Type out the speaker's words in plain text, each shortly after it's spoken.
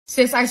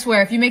Sis, I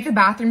swear, if you make the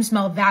bathroom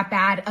smell that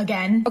bad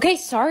again... Okay,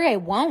 sorry, I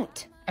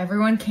won't.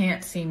 Everyone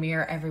can't see me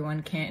or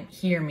everyone can't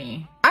hear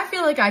me. I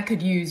feel like I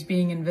could use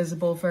being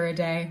invisible for a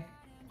day.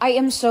 I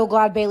am so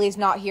glad Bailey's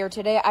not here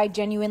today. I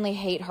genuinely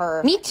hate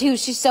her. Me too,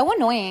 she's so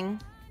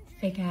annoying.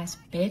 Fake ass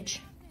bitch.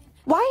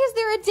 Why is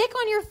there a dick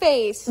on your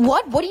face?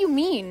 What? What do you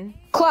mean?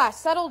 Class,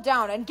 settle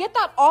down and get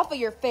that off of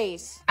your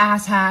face.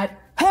 Asshat.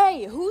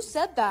 Hey, who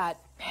said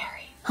that?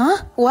 Mary.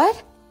 Huh?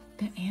 What?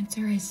 The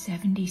answer is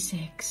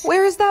 76.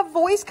 Where is that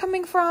voice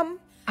coming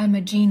from? I'm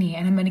a genie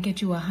and I'm gonna get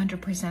you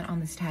 100% on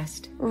this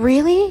test.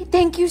 Really?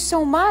 Thank you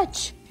so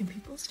much. Do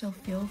people still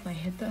feel if I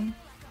hit them?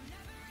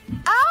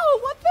 Ow,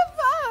 what the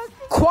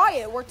fuck?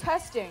 Quiet, we're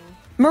testing.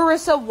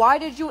 Marissa, why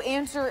did you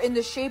answer in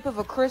the shape of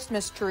a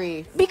Christmas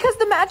tree? Because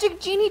the magic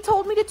genie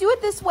told me to do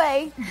it this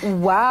way.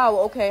 Wow,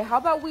 okay, how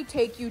about we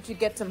take you to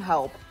get some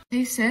help?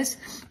 Hey, sis.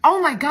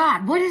 Oh my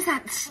god, what is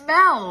that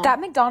smell?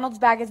 That McDonald's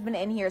bag has been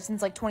in here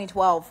since like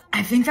 2012.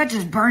 I think that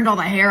just burned all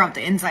the hair out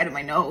the inside of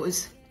my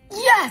nose.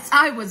 Yes,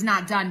 I was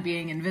not done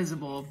being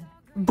invisible.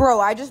 Bro,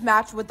 I just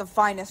matched with the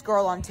finest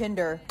girl on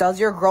Tinder. Does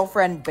your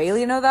girlfriend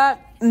Bailey know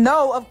that?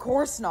 No, of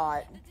course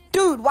not.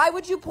 Dude, why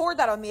would you pour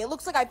that on me? It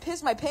looks like I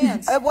pissed my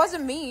pants. It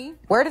wasn't me.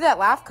 Where did that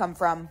laugh come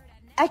from?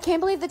 I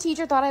can't believe the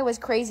teacher thought I was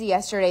crazy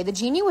yesterday. The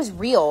genie was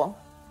real.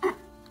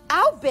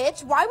 Ow,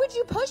 bitch, why would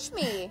you push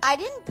me? I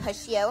didn't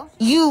push you.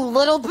 You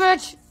little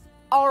bitch.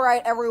 All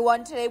right,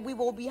 everyone, today we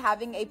will be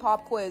having a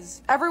pop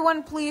quiz.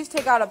 Everyone, please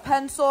take out a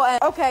pencil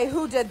and... Okay,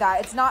 who did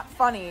that? It's not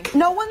funny.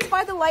 No one's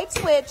by the light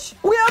switch.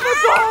 We have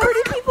a dog.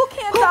 Pretty people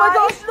can't die. my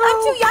gosh, no.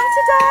 I'm too young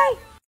to die.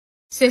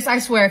 Sis, I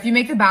swear, if you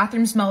make the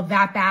bathroom smell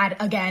that bad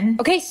again...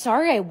 Okay,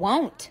 sorry, I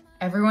won't.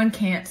 Everyone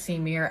can't see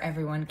me or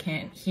everyone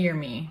can't hear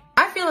me.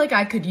 I feel like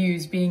I could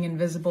use being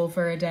invisible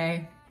for a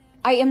day.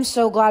 I am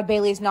so glad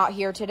Bailey's not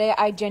here today.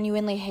 I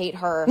genuinely hate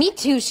her. Me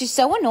too, she's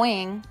so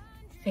annoying.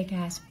 Fake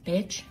ass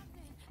bitch.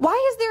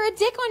 Why is there a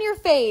dick on your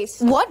face?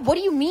 What? What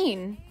do you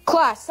mean?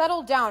 Class,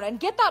 settle down and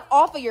get that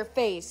off of your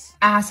face.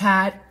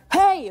 Asshat.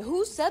 Hey,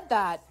 who said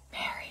that?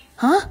 Mary.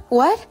 Huh?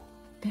 What?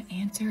 The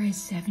answer is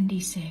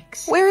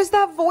 76. Where is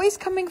that voice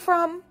coming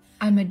from?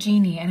 I'm a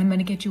genie and I'm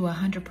gonna get you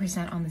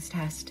 100% on this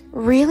test.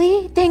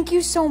 Really? Thank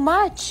you so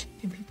much.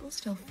 Do people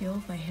still feel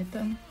if I hit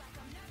them?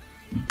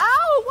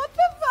 Ow, what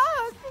the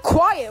fuck?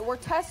 Quiet, we're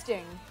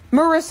testing.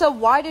 Marissa,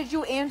 why did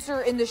you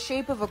answer in the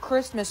shape of a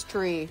Christmas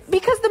tree?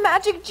 Because the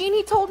magic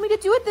genie told me to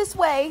do it this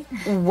way.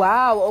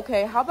 Wow,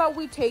 okay, how about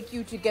we take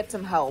you to get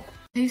some help?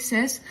 Hey,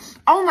 sis.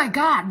 Oh my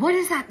god, what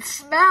is that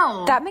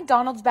smell? That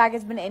McDonald's bag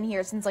has been in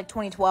here since like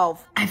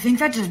 2012. I think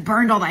that just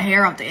burned all the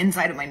hair out the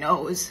inside of my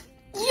nose.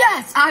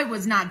 Yes, I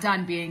was not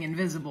done being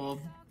invisible.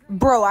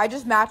 Bro, I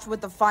just matched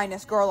with the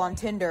finest girl on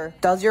Tinder.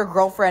 Does your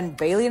girlfriend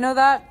Bailey know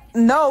that?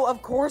 No,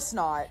 of course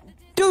not.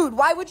 Dude,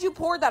 why would you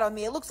pour that on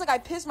me? It looks like I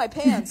pissed my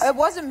pants. It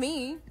wasn't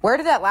me. Where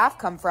did that laugh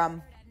come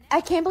from? I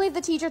can't believe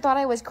the teacher thought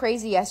I was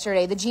crazy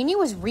yesterday. The genie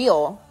was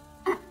real.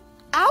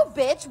 Ow,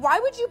 bitch, why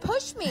would you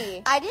push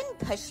me? I didn't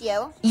push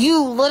you.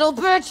 You little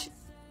bitch.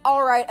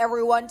 All right,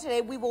 everyone, today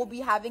we will be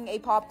having a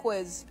pop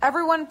quiz.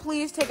 Everyone,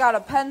 please take out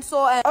a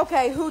pencil and...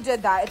 Okay, who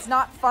did that? It's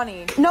not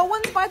funny. No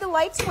one's by the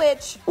light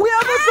switch. We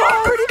have a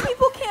dog. Pretty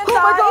people can't die.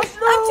 my gosh,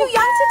 no. I'm too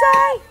young to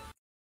die.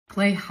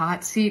 Play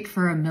hot seat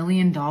for $1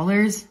 million?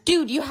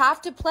 Dude, you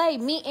have to play.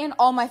 Me and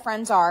all my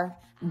friends are.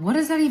 What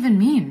does that even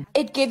mean?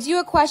 It gives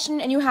you a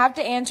question and you have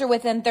to answer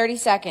within 30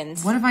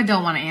 seconds. What if I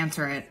don't want to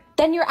answer it?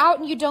 Then you're out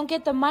and you don't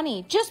get the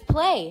money. Just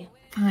play.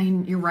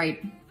 Fine, you're right.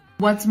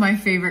 What's my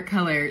favorite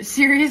color?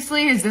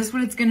 Seriously, is this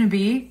what it's gonna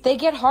be? They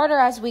get harder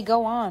as we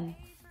go on.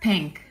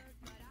 Pink.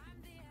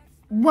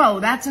 Whoa,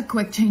 that's a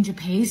quick change of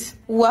pace.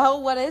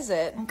 Well, what is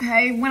it?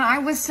 Okay, when I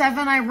was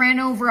 7, I ran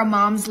over a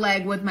mom's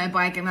leg with my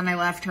bike and then I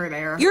left her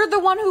there. You're the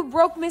one who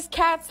broke Miss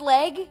Cat's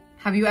leg?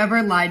 Have you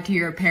ever lied to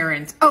your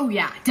parents? Oh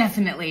yeah,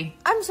 definitely.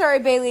 I'm sorry,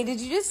 Bailey.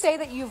 Did you just say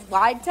that you've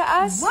lied to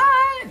us?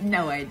 What?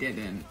 No, I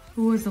didn't.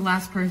 Who was the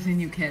last person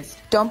you kissed?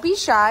 Don't be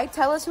shy.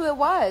 Tell us who it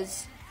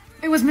was.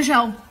 It was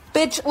Michelle.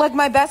 Bitch, like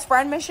my best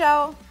friend,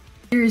 Michelle?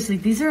 Seriously,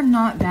 these are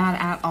not bad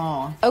at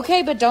all.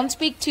 Okay, but don't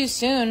speak too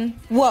soon.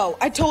 Whoa,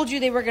 I told you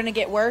they were gonna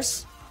get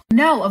worse.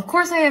 No, of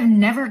course I have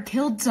never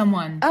killed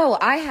someone. Oh,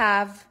 I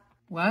have.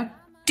 What?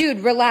 Dude,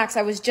 relax.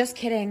 I was just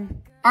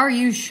kidding. Are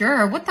you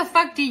sure? What the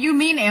fuck do you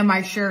mean, am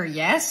I sure?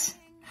 Yes?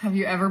 Have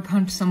you ever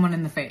punched someone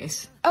in the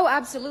face? Oh,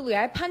 absolutely.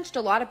 I punched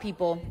a lot of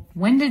people.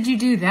 When did you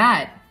do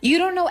that? You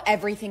don't know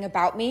everything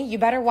about me. You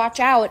better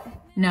watch out.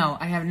 No,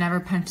 I have never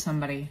punched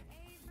somebody.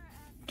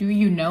 Do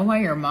you know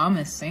why your mom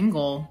is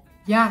single?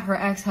 Yeah, her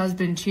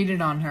ex-husband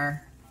cheated on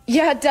her.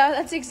 Yeah, duh,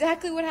 that's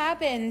exactly what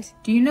happened.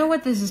 Do you know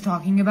what this is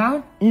talking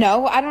about?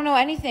 No, I don't know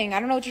anything. I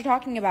don't know what you're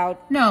talking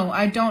about. No,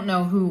 I don't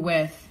know who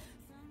with.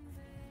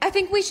 I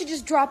think we should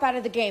just drop out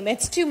of the game.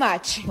 It's too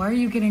much. Why are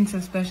you getting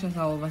suspicious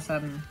all of a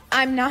sudden?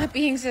 I'm not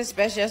being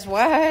suspicious.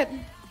 What?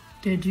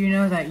 Did you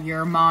know that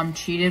your mom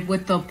cheated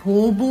with the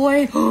pool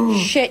boy?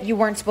 Shit, you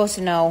weren't supposed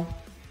to know.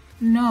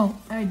 No,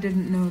 I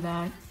didn't know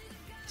that.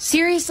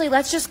 Seriously,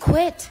 let's just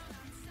quit.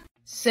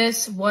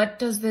 Sis, what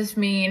does this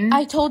mean?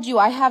 I told you,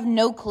 I have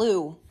no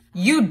clue.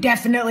 You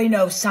definitely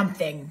know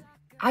something.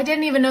 I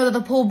didn't even know that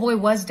the pool boy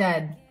was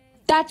dead.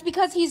 That's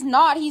because he's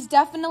not. He's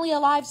definitely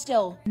alive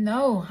still.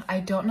 No, I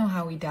don't know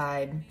how he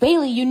died.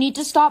 Bailey, you need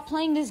to stop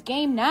playing this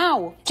game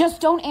now. Just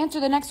don't answer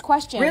the next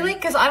question. Really?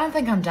 Because I don't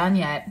think I'm done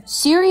yet.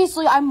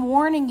 Seriously, I'm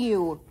warning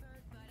you.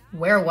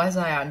 Where was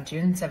I on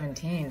June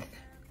 17th?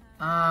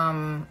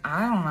 I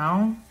don't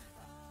know.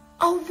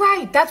 Oh,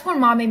 right. That's when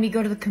Mom made me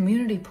go to the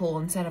community pool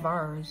instead of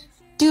ours.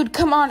 Dude,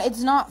 come on.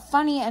 It's not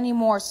funny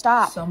anymore.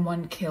 Stop.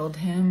 Someone killed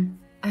him.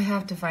 I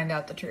have to find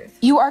out the truth.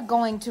 You are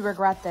going to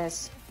regret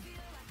this.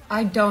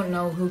 I don't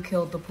know who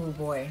killed the pool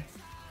boy.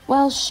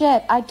 Well,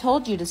 shit. I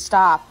told you to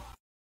stop.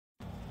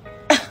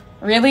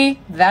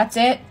 Really? That's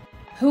it?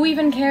 Who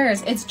even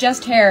cares? It's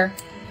just hair.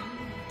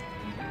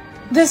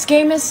 This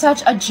game is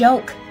such a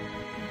joke.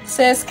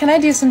 Sis, can I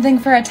do something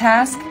for a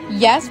task?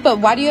 Yes, but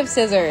why do you have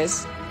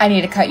scissors? I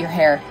need to cut your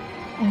hair.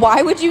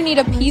 Why would you need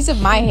a piece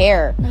of my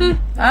hair?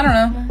 I don't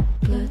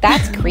know.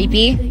 That's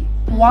creepy.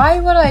 Why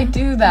would I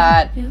do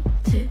that?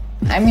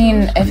 I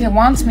mean, if it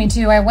wants me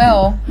to, I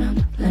will.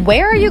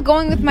 Where are you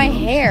going with my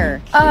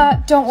hair?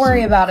 Don't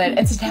worry about it.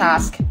 It's a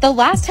task. The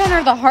last 10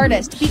 are the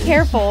hardest. Be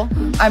careful.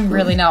 I'm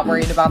really not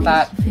worried about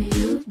that.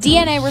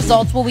 DNA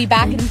results will be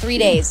back in 3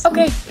 days.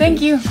 Okay,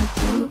 thank you.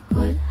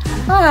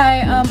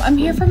 Hi, I'm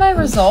here for my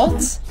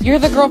results. You're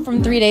the girl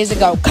from 3 days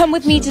ago. Come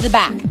with me to the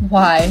back.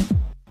 Why?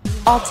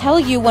 I'll tell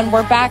you when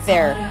we're back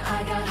there.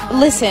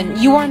 Listen,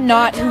 you are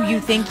not who you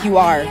think you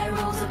are.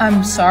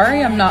 I'm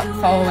sorry, I'm not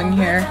following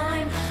here.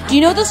 Do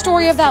you know the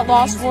story of that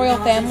lost royal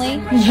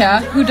family? Yeah,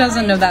 who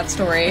doesn't know that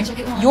story?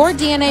 Your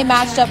DNA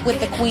matched up with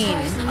the queen.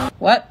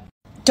 What?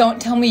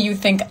 Don't tell me you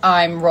think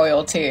I'm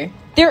royalty.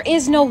 There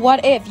is no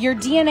what if. Your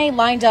DNA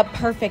lined up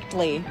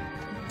perfectly.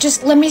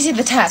 Just let me see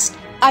the test.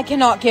 I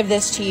cannot give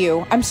this to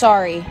you. I'm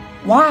sorry.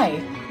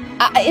 Why?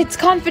 It's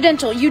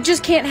confidential. You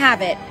just can't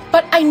have it.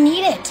 But I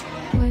need it.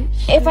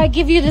 If I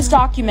give you this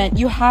document,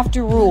 you have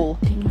to rule.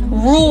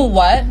 Rule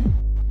what?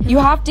 You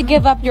have to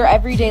give up your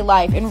everyday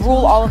life and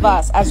rule all of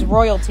us as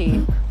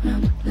royalty.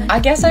 I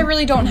guess I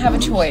really don't have a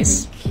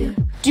choice.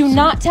 Do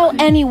not tell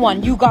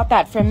anyone you got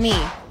that from me.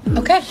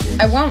 Okay,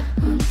 I won't.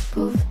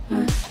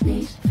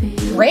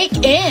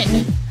 Break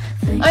in?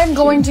 I'm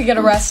going to get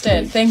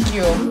arrested, thank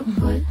you.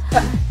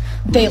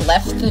 They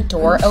left the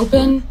door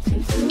open?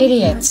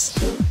 Idiots.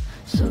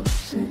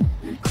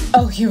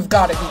 Oh, you've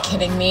got to be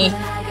kidding me.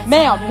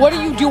 Ma'am, what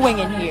are you doing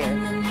in here?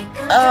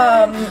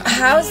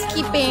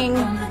 Housekeeping.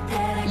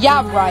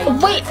 Yeah, right.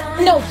 Wait,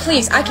 no,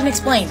 please, I can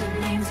explain.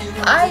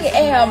 I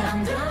am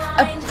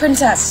a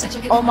princess.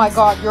 Oh my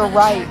god, you're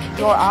right.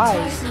 Your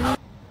eyes.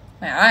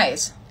 My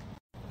eyes?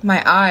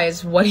 My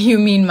eyes? What do you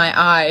mean, my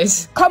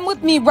eyes? Come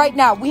with me right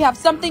now. We have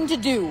something to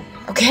do.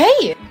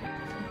 Okay.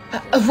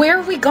 Where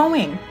are we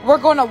going? We're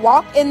gonna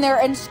walk in there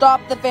and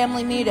stop the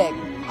family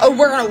meeting. Oh,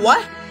 we're gonna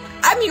what?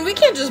 I mean, we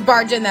can't just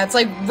barge in. That's,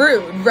 like,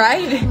 rude,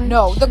 right?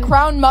 No, the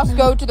crown must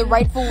go to the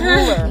rightful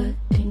ruler.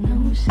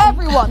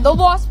 Everyone, the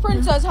lost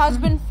princess has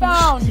been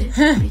found.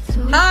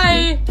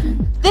 Hi.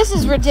 This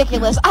is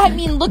ridiculous. I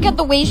mean, look at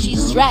the way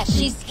she's dressed.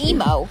 She's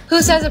emo.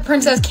 Who says a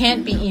princess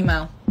can't be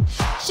emo?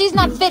 She's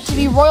not fit to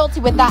be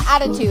royalty with that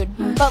attitude.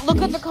 But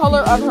look at the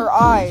color of her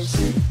eyes.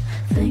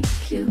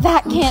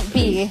 That can't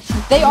be.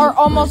 They are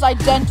almost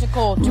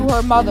identical to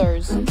her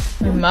mother's.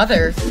 My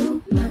mother?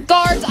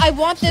 Guards, I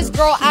want this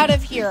girl out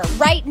of here,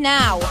 right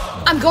now.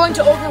 I'm going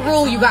to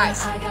overrule you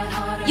guys.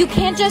 You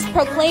can't just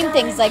proclaim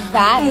things like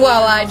that.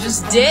 Well, I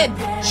just did.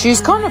 She's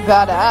kind of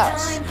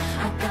badass.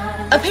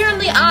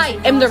 Apparently I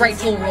am the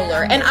rightful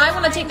ruler, and I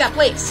want to take that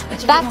place.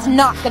 That's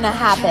not gonna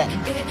happen.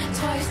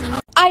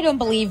 I don't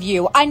believe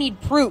you. I need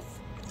proof.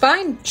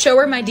 Fine, show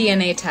her my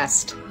DNA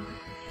test.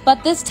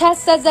 But this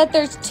test says that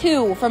there's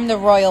 2 from the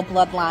royal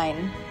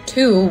bloodline.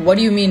 2? What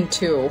do you mean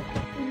 2?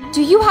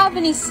 Do you have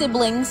any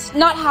siblings?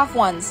 Not half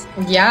ones.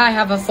 Yeah, I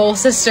have a full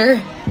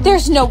sister.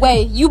 There's no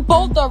way. You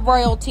both are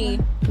royalty.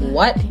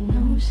 What?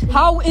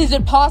 How is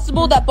it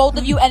possible that both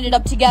of you ended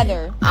up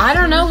together? I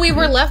don't know, we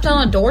were left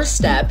on a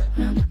doorstep.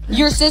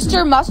 Your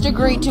sister must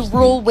agree to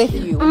rule with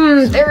you.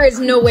 There is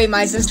no way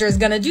my sister is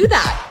gonna do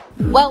that.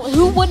 Well,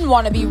 who wouldn't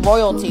want to be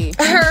royalty?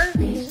 Her?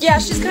 Yeah,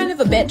 she's kind of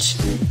a bitch.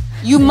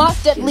 You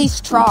must at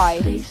least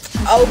try.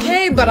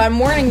 Okay, but I'm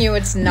warning you,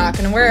 it's not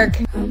gonna work.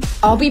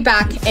 I'll be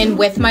back and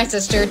with my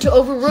sister to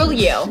overrule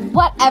you.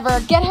 Whatever,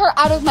 get her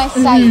out of my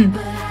sight.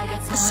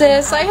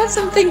 Sis, I have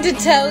something to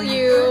tell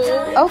you.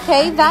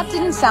 Okay, that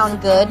didn't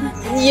sound good.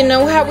 You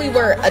know how we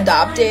were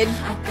adopted?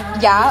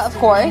 Yeah, of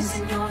course.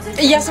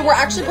 Yeah, so we're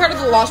actually part of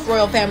the Lost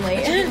Royal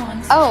family.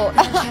 Oh,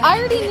 I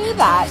already knew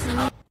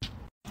that.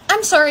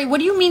 I'm sorry, what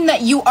do you mean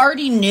that you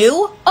already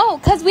knew? Oh,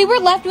 because we were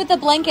left with a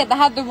blanket that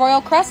had the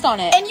royal crest on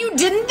it. And you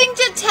didn't think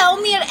to tell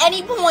me at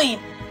any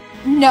point?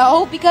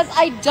 No, because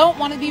I don't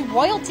want to be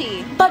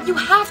royalty. But you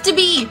have to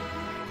be.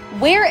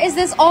 Where is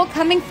this all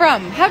coming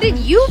from? How did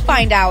you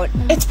find out?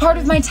 It's part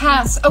of my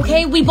task,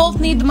 okay? We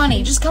both need the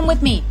money. Just come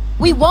with me.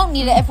 We won't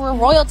need it if we're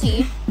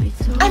royalty.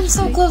 I'm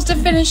so close to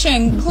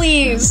finishing,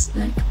 please.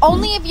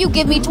 Only if you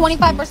give me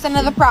 25%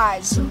 of the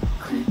prize.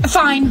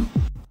 Fine.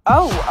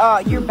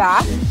 Oh, you're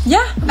back?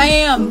 Yeah, I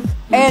am.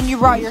 And you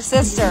brought your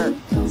sister.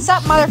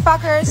 Sup,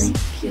 motherfuckers?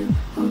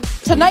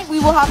 Tonight we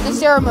will have the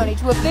ceremony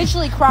to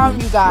officially crown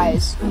you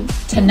guys.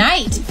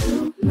 Tonight?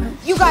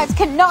 You guys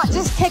cannot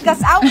just kick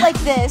us out like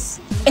this.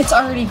 It's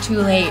already too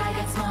late.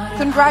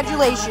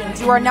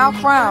 Congratulations, you are now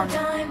crowned.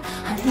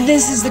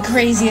 This is the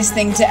craziest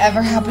thing to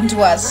ever happen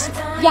to us.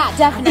 Yeah,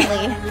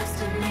 definitely.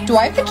 Do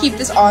I have to keep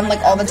this on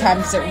like all the time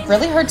because it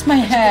really hurts my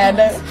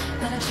head?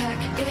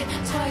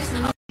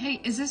 Hey,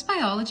 is this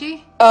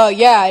biology?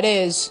 Yeah, it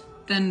is.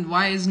 Then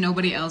why is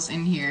nobody else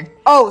in here?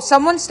 Oh,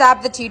 someone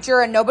stabbed the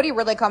teacher and nobody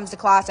really comes to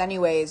class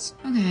anyways.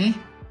 Okay.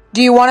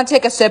 Do you want to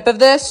take a sip of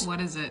this?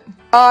 What is it?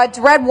 It's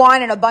red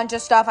wine and a bunch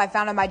of stuff I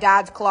found in my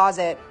dad's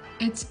closet.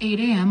 It's 8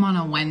 a.m. on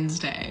a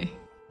Wednesday.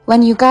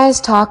 When you guys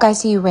talk, I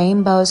see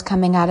rainbows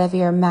coming out of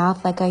your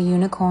mouth like a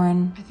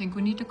unicorn. I think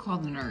we need to call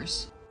the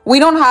nurse. We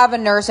don't have a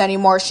nurse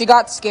anymore. She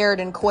got scared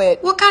and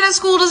quit. What kind of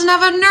school doesn't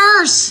have a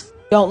nurse?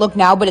 Don't look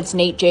now, but it's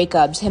Nate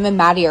Jacobs. Him and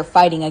Maddie are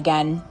fighting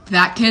again.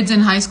 That kid's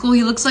in high school.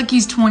 He looks like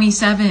he's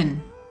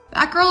 27.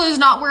 That girl is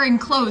not wearing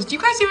clothes. Do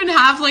you guys even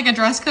have like a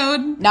dress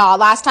code? Nah,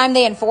 last time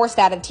they enforced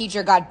that, a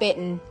teacher got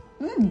bitten.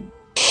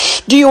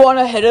 Do you want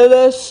a hit of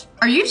this?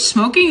 Are you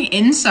smoking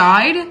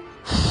inside?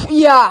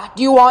 Yeah,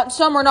 do you want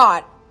some or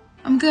not?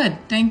 I'm good,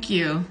 thank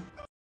you.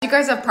 You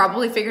guys have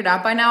probably figured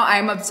out by now, I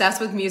am obsessed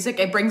with music.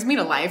 It brings me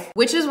to life,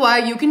 which is why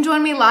you can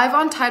join me live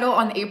on Tidal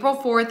on April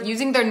 4th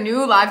using their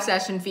new live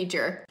session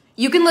feature.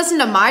 You can listen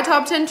to my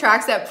top 10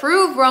 tracks that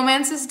prove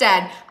romance is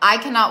dead. I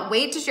cannot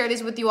wait to share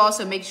these with you all,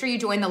 so make sure you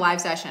join the live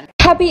session.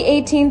 Happy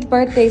 18th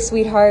birthday,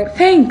 sweetheart.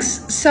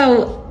 Thanks.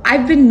 So,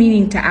 I've been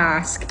meaning to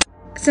ask.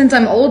 Since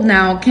I'm old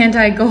now, can't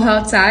I go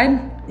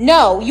outside?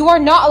 No, you are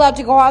not allowed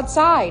to go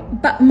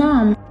outside. But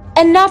Mom.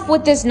 Enough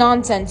with this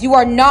nonsense. You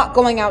are not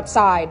going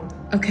outside.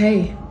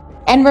 Okay.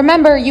 And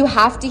remember, you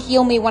have to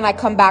heal me when I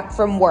come back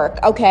from work,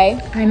 okay?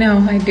 I know,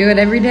 I do it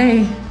every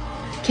day.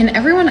 Can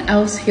everyone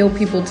else heal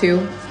people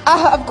too?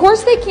 Of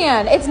course they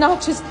can. It's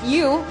not just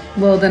you.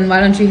 Well, then why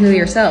don't you heal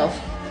yourself?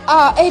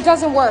 It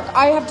doesn't work.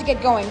 I have to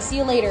get going. See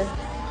you later.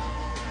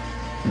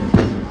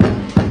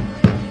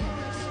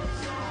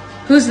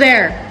 Who's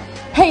there?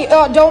 Hey,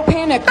 don't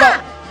panic,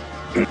 but...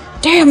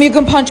 Damn, you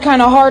can punch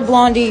kind of hard,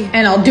 Blondie.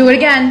 And I'll do it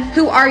again.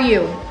 Who are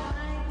you?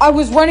 I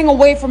was running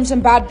away from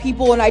some bad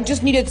people and I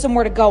just needed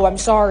somewhere to go. I'm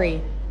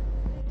sorry.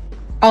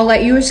 I'll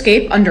let you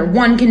escape under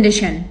one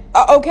condition.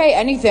 Okay,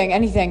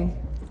 anything.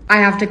 I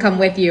have to come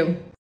with you.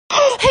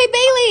 Hey,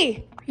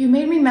 Bailey! You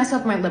made me mess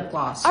up my lip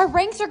gloss. Our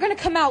ranks are gonna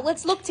come out.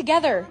 Let's look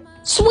together.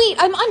 Sweet,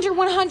 I'm under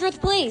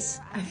 100th place.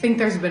 I think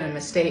there's been a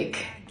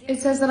mistake.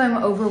 It says that I'm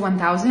over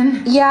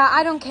 1,000. Yeah,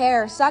 I don't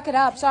care. Suck it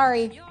up.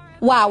 Sorry.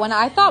 Wow, and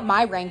I thought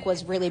my rank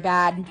was really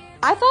bad.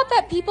 I thought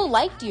that people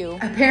liked you.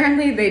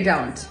 Apparently they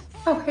don't.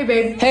 Oh, hey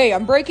babe. Hey,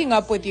 I'm breaking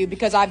up with you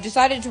because I've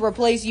decided to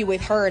replace you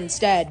with her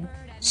instead.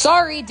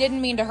 Sorry,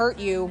 didn't mean to hurt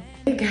you.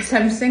 I guess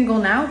I'm single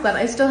now, but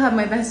I still have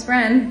my best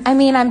friend. I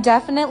mean, I'm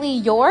definitely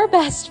your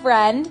best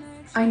friend.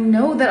 I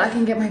know that I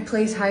can get my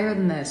place higher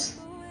than this.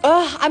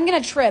 Ugh, I'm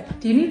gonna trip.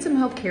 Do you need some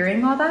help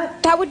carrying all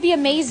that? That would be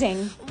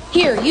amazing.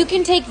 Here, you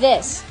can take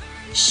this.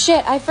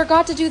 Shit, I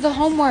forgot to do the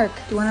homework.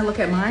 Do you want to look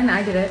at mine?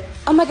 I did it.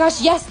 Oh my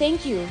gosh, yes,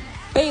 thank you.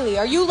 Bailey,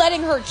 are you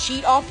letting her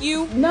cheat off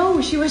you?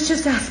 No, she was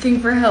just asking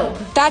for help.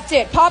 That's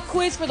it. Pop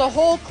quiz for the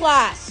whole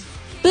class.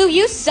 Boo,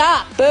 you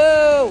suck.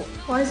 Boo.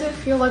 Why does it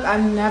feel like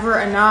I'm never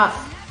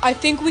enough? I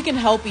think we can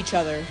help each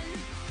other.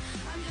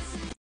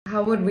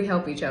 How would we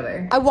help each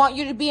other? I want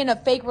you to be in a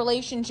fake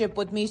relationship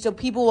with me so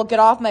people will get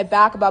off my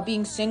back about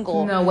being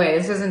single. No way,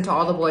 this isn't to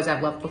all the boys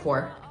I've left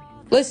before.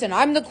 Listen,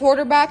 I'm the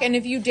quarterback, and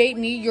if you date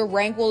me, your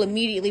rank will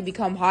immediately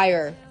become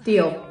higher.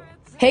 Deal.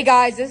 Hey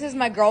guys, this is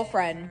my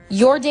girlfriend.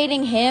 You're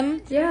dating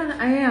him? Yeah,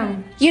 I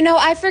am. You know,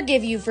 I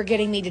forgive you for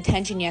getting me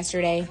detention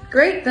yesterday.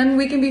 Great, then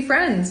we can be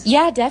friends.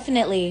 Yeah,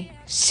 definitely.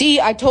 See,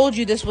 I told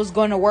you this was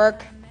gonna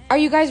work. Are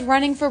you guys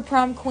running for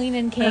prom queen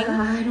and king?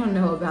 I don't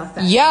know about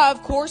that. Yeah,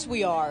 of course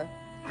we are.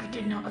 I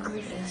did not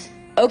agree to this.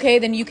 Okay,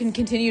 then you can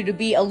continue to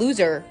be a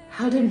loser.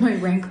 How did my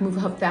rank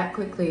move up that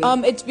quickly?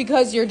 It's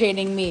because you're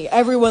dating me.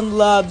 Everyone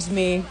loves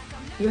me.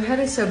 Your head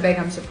is so big,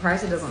 I'm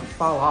surprised it doesn't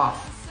fall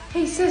off.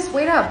 Hey sis,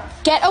 wait up.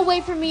 Get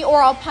away from me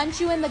or I'll punch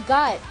you in the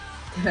gut.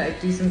 Did I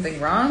do something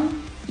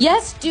wrong?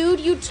 Yes, dude,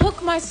 you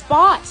took my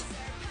spot.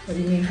 What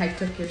do you mean I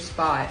took your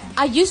spot?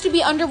 I used to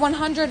be under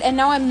 100 and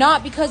now I'm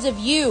not because of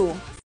you.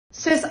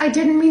 Sis, I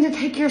didn't mean to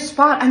take your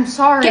spot. I'm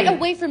sorry. Get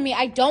away from me.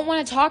 I don't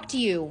want to talk to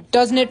you.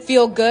 Doesn't it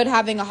feel good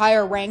having a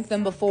higher rank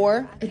than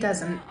before? It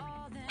doesn't.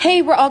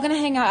 Hey, we're all gonna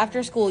hang out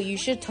after school. You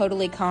should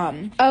totally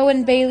come. Oh,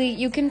 and Bailey,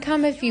 you can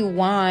come if you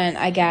want,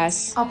 I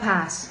guess. I'll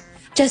pass.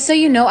 Just so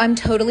you know, I'm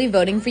totally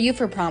voting for you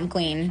for prom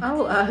queen.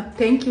 Oh,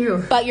 thank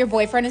you. But your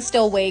boyfriend is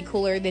still way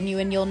cooler than you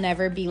and you'll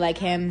never be like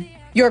him.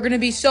 You're gonna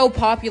be so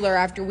popular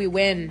after we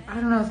win. I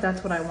don't know if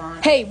that's what I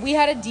want. Hey, we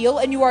had a deal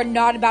and you are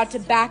not about to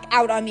back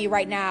out on me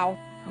right now.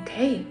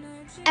 Okay.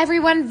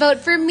 Everyone vote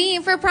for me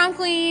for prom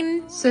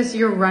queen. Sis,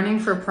 you're running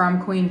for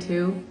prom queen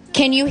too?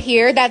 Can you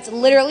hear? That's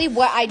literally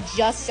what I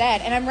just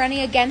said, and I'm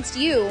running against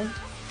you.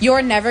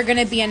 You're never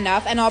gonna be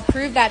enough, and I'll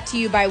prove that to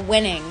you by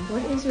winning.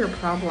 What is your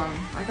problem?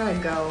 I gotta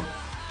go.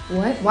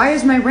 What? Why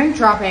is my rank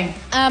dropping?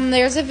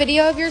 There's a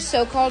video of your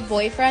so-called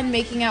boyfriend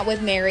making out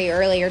with Mary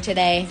earlier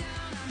today.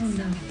 Oh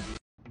no.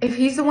 If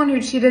he's the one who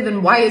cheated,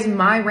 then why is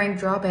my rank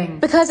dropping?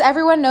 Because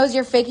everyone knows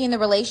you're faking the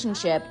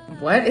relationship.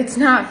 What? It's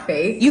not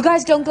fake. You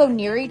guys don't go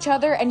near each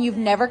other and you've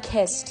never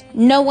kissed.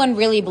 No one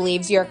really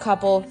believes you're a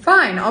couple.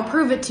 Fine, I'll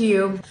prove it to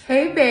you.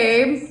 Hey,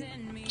 babe.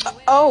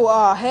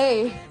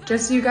 Hey.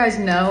 Just so you guys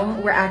know,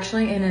 we're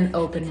actually in an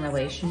open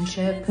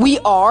relationship. We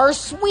are?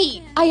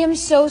 Sweet. I am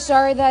so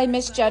sorry that I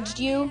misjudged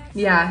you.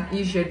 Yeah,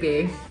 you should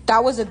be.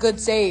 That was a good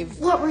save.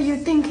 What were you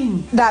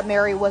thinking? That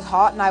Mary was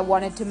hot and I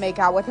wanted to make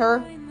out with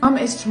her.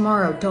 Is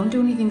tomorrow. Don't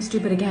do anything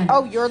stupid again.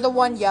 Oh, you're the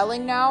one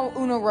yelling now?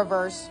 Uno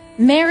reverse.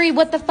 Mary,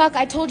 what the fuck?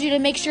 I told you to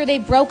make sure they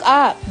broke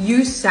up.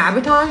 You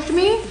sabotaged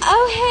me?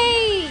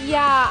 Oh, hey.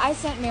 Yeah, I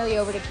sent Mary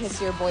over to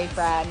kiss your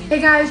boyfriend. Hey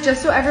guys,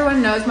 just so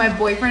everyone knows, my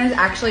boyfriend is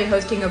actually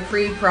hosting a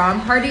pre-prom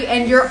party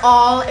and you're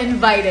all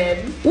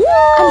invited. Woo!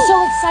 I'm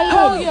so excited.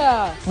 Hell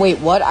yeah. Wait,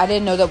 what? I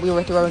didn't know that we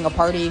were throwing a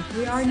party.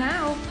 We are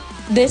now.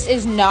 This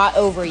is not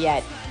over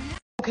yet.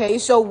 Okay,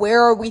 so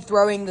where are we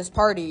throwing this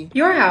party?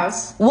 Your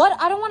house.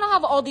 What? I don't want to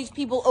have all these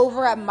people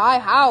over at my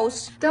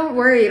house. Don't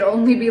worry, it'll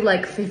only be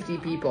like 50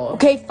 people.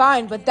 Okay,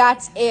 fine, but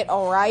that's it,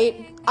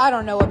 alright? I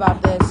don't know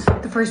about this.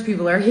 The first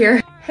people are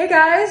here. Hey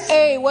guys.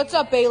 Hey, what's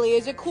up, Bailey?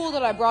 Is it cool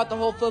that I brought the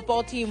whole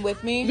football team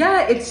with me?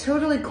 Yeah, it's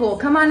totally cool.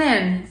 Come on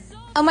in.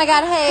 Oh my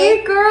god, hey.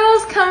 Hey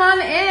girls, come on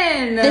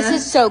in. This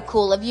is so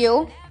cool of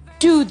you.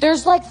 Dude,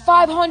 there's like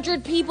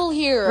 500 people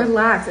here.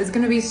 Relax, it's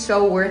gonna be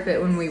so worth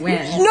it when we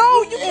win.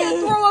 No, you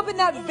can't throw up in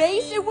that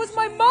vase. It was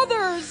my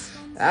mother's.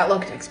 That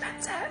looked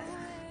expensive.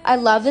 I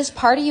love this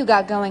party you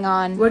got going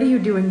on. What are you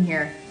doing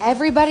here?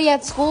 Everybody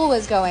at school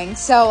was going,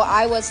 so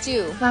I was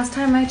too. Last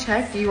time I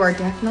checked, you are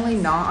definitely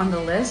not on the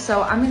list,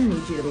 so I'm gonna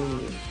need you to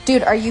leave.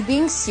 Dude, are you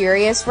being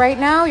serious right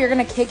now? You're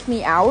gonna kick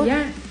me out?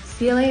 Yeah,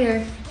 see you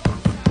later.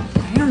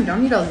 Damn,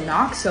 don't need to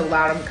knock so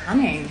loud, I'm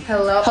coming.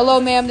 Hello? Hello,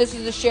 ma'am, this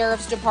is the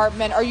sheriff's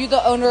department. Are you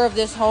the owner of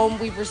this home?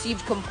 We've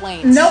received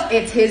complaints. Nope,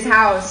 it's his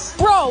house.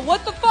 Bro,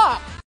 what the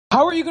fuck?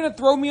 How are you gonna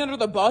throw me under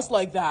the bus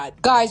like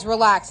that? Guys,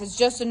 relax. It's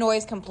just a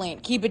noise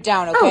complaint. Keep it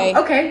down, okay?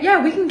 Oh, okay,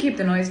 yeah, we can keep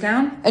the noise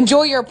down.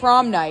 Enjoy your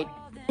prom night.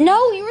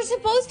 No, you were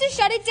supposed to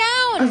shut it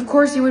down. Of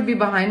course you would be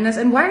behind this,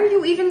 and why are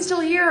you even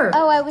still here?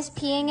 Oh, I was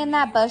peeing in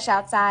that bush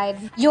outside.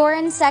 You're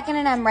in second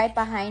and I'm right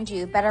behind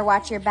you. Better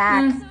watch your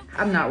back.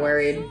 I'm not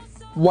worried.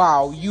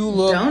 Wow, you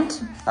look...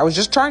 Don't? I was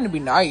just trying to be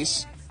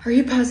nice. Are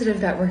you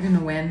positive that we're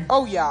gonna win?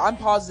 Oh yeah, I'm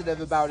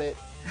positive about it.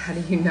 How do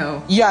you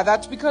know? Yeah,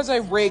 that's because I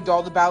rigged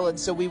all the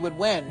ballots so we would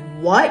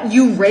win. What?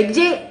 You rigged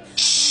it?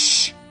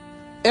 Shh!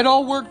 It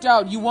all worked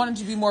out. You wanted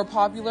to be more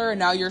popular and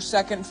now you're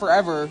second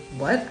forever.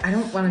 What? I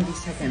don't want to be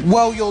second.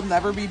 Well, you'll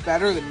never be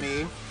better than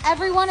me.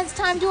 Everyone, it's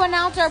time to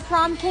announce our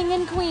prom king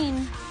and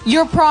queen.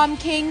 Your prom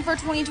king for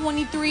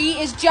 2023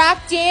 is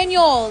Jack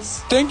Daniels.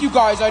 Thank you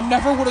guys, I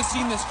never would have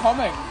seen this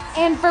coming.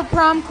 And for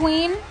prom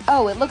queen?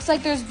 Oh, it looks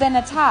like there's been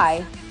a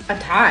tie. A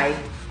tie?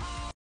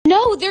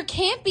 No, there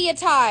can't be a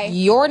tie.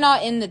 You're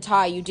not in the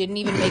tie. You didn't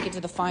even make it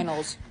to the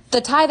finals.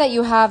 The tie that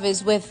you have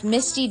is with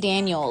Misty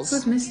Daniels.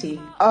 Who's Misty?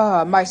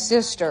 My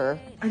sister.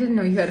 I didn't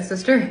know you had a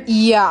sister.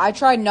 Yeah, I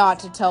tried not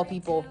to tell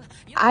people.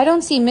 I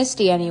don't see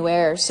Misty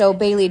anywhere, so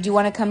Bailey, do you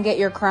want to come get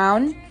your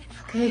crown?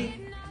 Okay.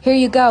 Here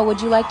you go.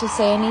 Would you like to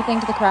say anything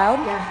to the crowd?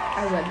 Yeah,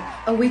 I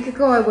would. A week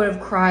ago, I would have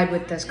cried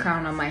with this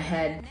crown on my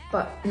head.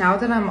 But now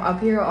that I'm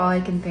up here, all I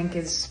can think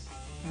is,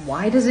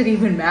 why does it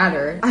even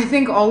matter? I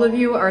think all of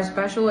you are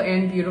special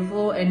and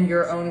beautiful in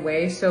your own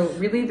way, so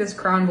really this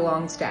crown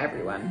belongs to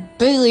everyone.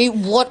 Bailey,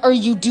 what are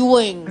you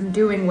doing? I'm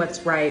doing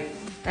what's right.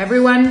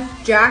 Everyone,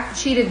 Jack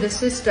cheated the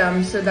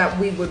system so that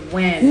we would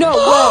win. No,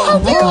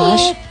 whoa,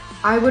 Gosh.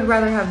 I would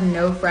rather have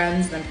no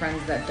friends than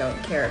friends that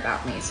don't care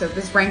about me, so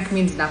this rank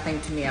means nothing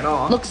to me at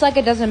all. Looks like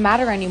it doesn't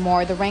matter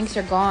anymore. The ranks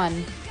are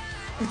gone.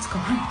 It's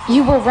gone.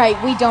 You were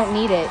right. We don't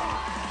need it.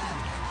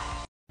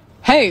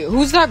 Hey,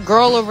 who's that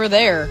girl over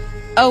there?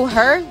 Oh,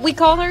 her? We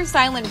call her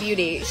Silent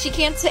Beauty. She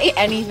can't say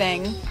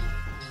anything.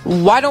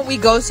 Why don't we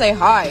go say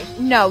hi?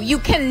 No, you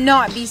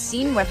cannot be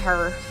seen with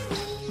her.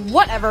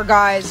 Whatever,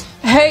 guys.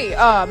 Hey,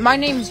 my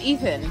name's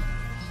Ethan.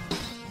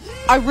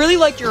 I really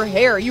like your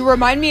hair. You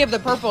remind me of the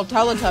purple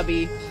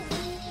Teletubby.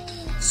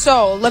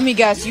 So, let me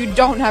guess, you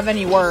don't have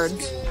any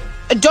words.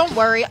 Don't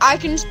worry, I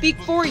can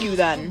speak for you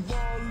then.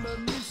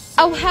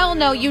 Oh, hell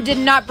no, you did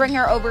not bring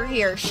her over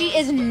here. She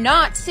is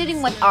not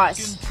sitting with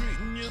us.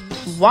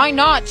 Why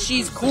not?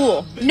 She's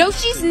cool. No,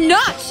 she's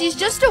not. She's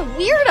just a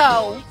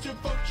weirdo.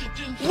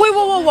 Wait,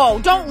 whoa,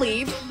 don't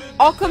leave.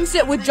 I'll come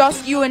sit with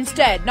just you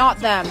instead, not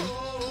them.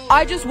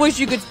 I just wish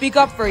you could speak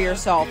up for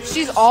yourself.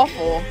 She's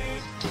awful.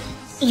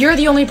 You're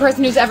the only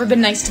person who's ever been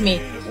nice to me.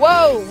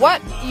 Whoa,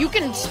 what? You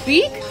can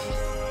speak?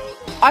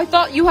 I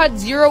thought you had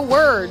 0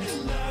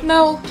 words.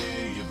 No,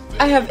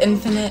 I have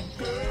infinite.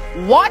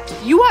 What?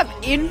 You have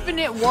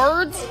infinite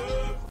words?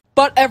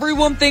 But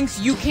everyone thinks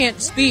you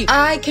can't speak.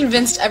 I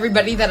convinced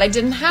everybody that I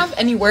didn't have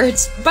any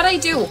words, but I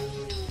do.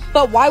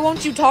 But why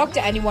won't you talk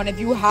to anyone if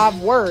you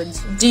have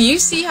words? Do you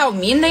see how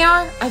mean they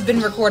are? I've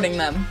been recording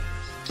them.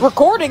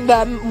 Recording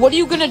them? What are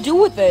you gonna do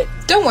with it?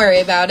 Don't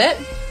worry about it.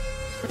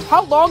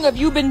 How long have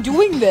you been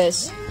doing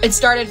this? It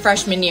started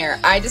freshman year.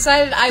 I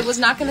decided I was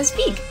not gonna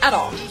speak at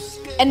all.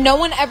 And no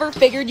one ever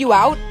figured you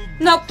out?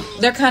 Nope,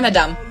 they're kinda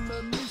dumb.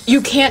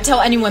 You can't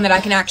tell anyone that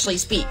I can actually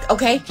speak,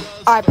 okay?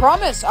 I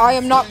promise I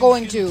am not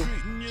going to.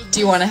 Do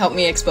you want to help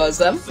me expose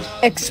them?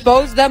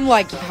 Expose them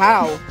like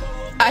how?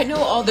 I know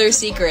all their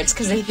secrets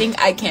because they think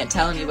I can't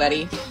tell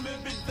anybody.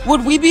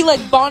 Would we be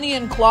like Bonnie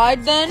and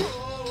Clyde then?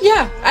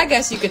 Yeah, I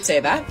guess you could say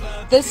that.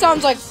 This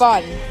sounds like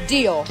fun.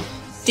 Deal.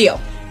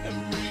 Deal.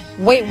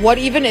 Wait, what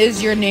even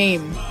is your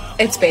name?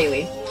 It's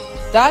Bailey.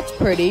 That's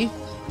pretty.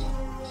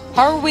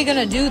 How are we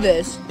gonna do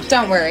this?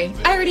 Don't worry,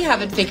 I already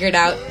have it figured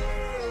out.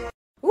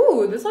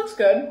 Ooh, this looks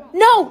good.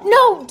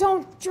 No,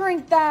 don't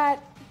drink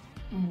that.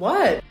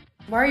 What?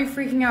 Why are you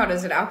freaking out?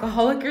 Is it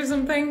alcoholic or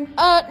something?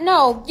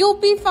 No, you'll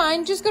be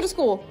fine. Just go to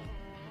school.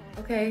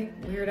 Okay,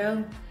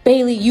 weirdo.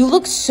 Bailey, you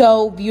look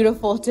so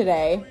beautiful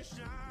today.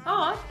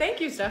 Aw, thank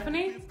you,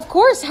 Stephanie. Of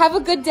course, have a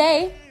good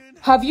day.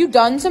 Have you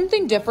done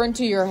something different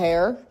to your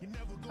hair?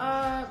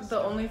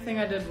 The only thing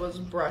I did was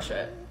brush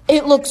it.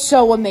 It looks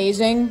so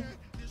amazing.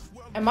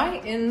 Am I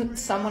in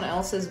someone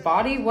else's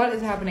body? What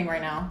is happening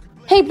right now?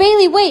 Hey,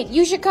 Bailey, wait.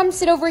 You should come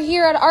sit over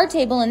here at our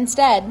table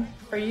instead.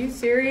 Are you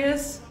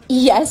serious?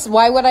 Yes,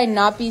 why would I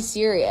not be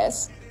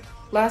serious?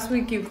 Last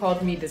week you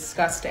called me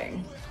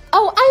disgusting.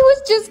 Oh, I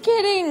was just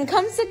kidding.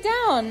 Come sit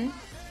down.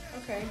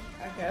 Okay,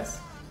 I guess.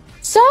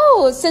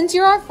 So, since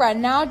you're our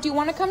friend now, do you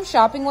want to come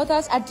shopping with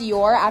us at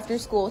Dior after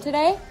school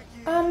today?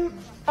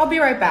 I'll be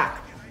right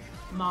back.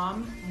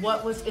 Mom,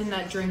 what was in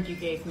that drink you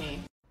gave me?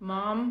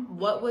 Mom,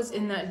 what was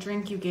in that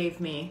drink you gave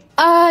me?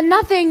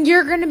 Nothing.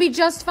 You're gonna be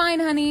just fine,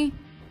 honey.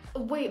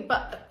 Wait,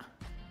 but...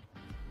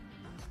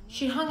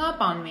 She hung up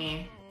on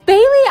me.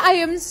 Bailey, I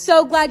am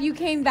so glad you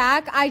came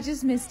back. I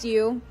just missed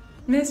you.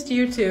 Missed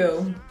you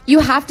too. You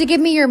have to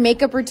give me your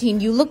makeup routine.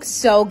 You look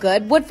so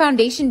good. What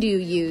foundation do you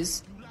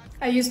use?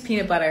 I used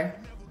peanut butter.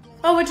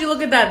 Oh, would you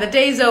look at that? The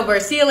day's over.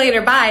 See you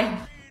later. Bye.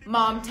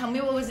 Mom, tell me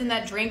what was in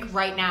that drink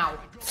right now.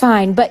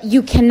 Fine, but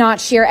you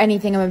cannot share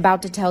anything I'm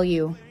about to tell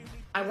you.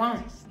 I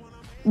won't.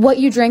 What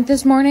you drank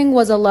this morning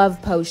was a love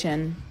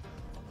potion.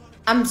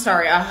 I'm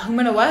sorry, I'm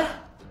gonna what?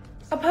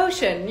 A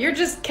potion. You're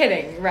just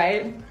kidding,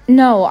 right?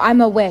 No,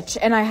 I'm a witch,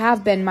 and I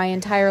have been my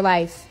entire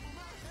life.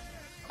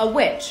 A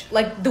witch?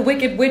 Like the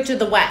Wicked Witch of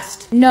the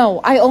West?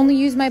 No, I only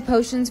use my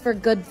potions for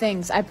good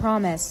things, I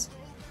promise.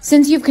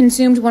 Since you've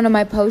consumed one of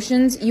my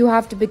potions, you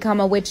have to become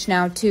a witch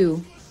now,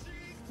 too.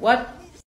 What?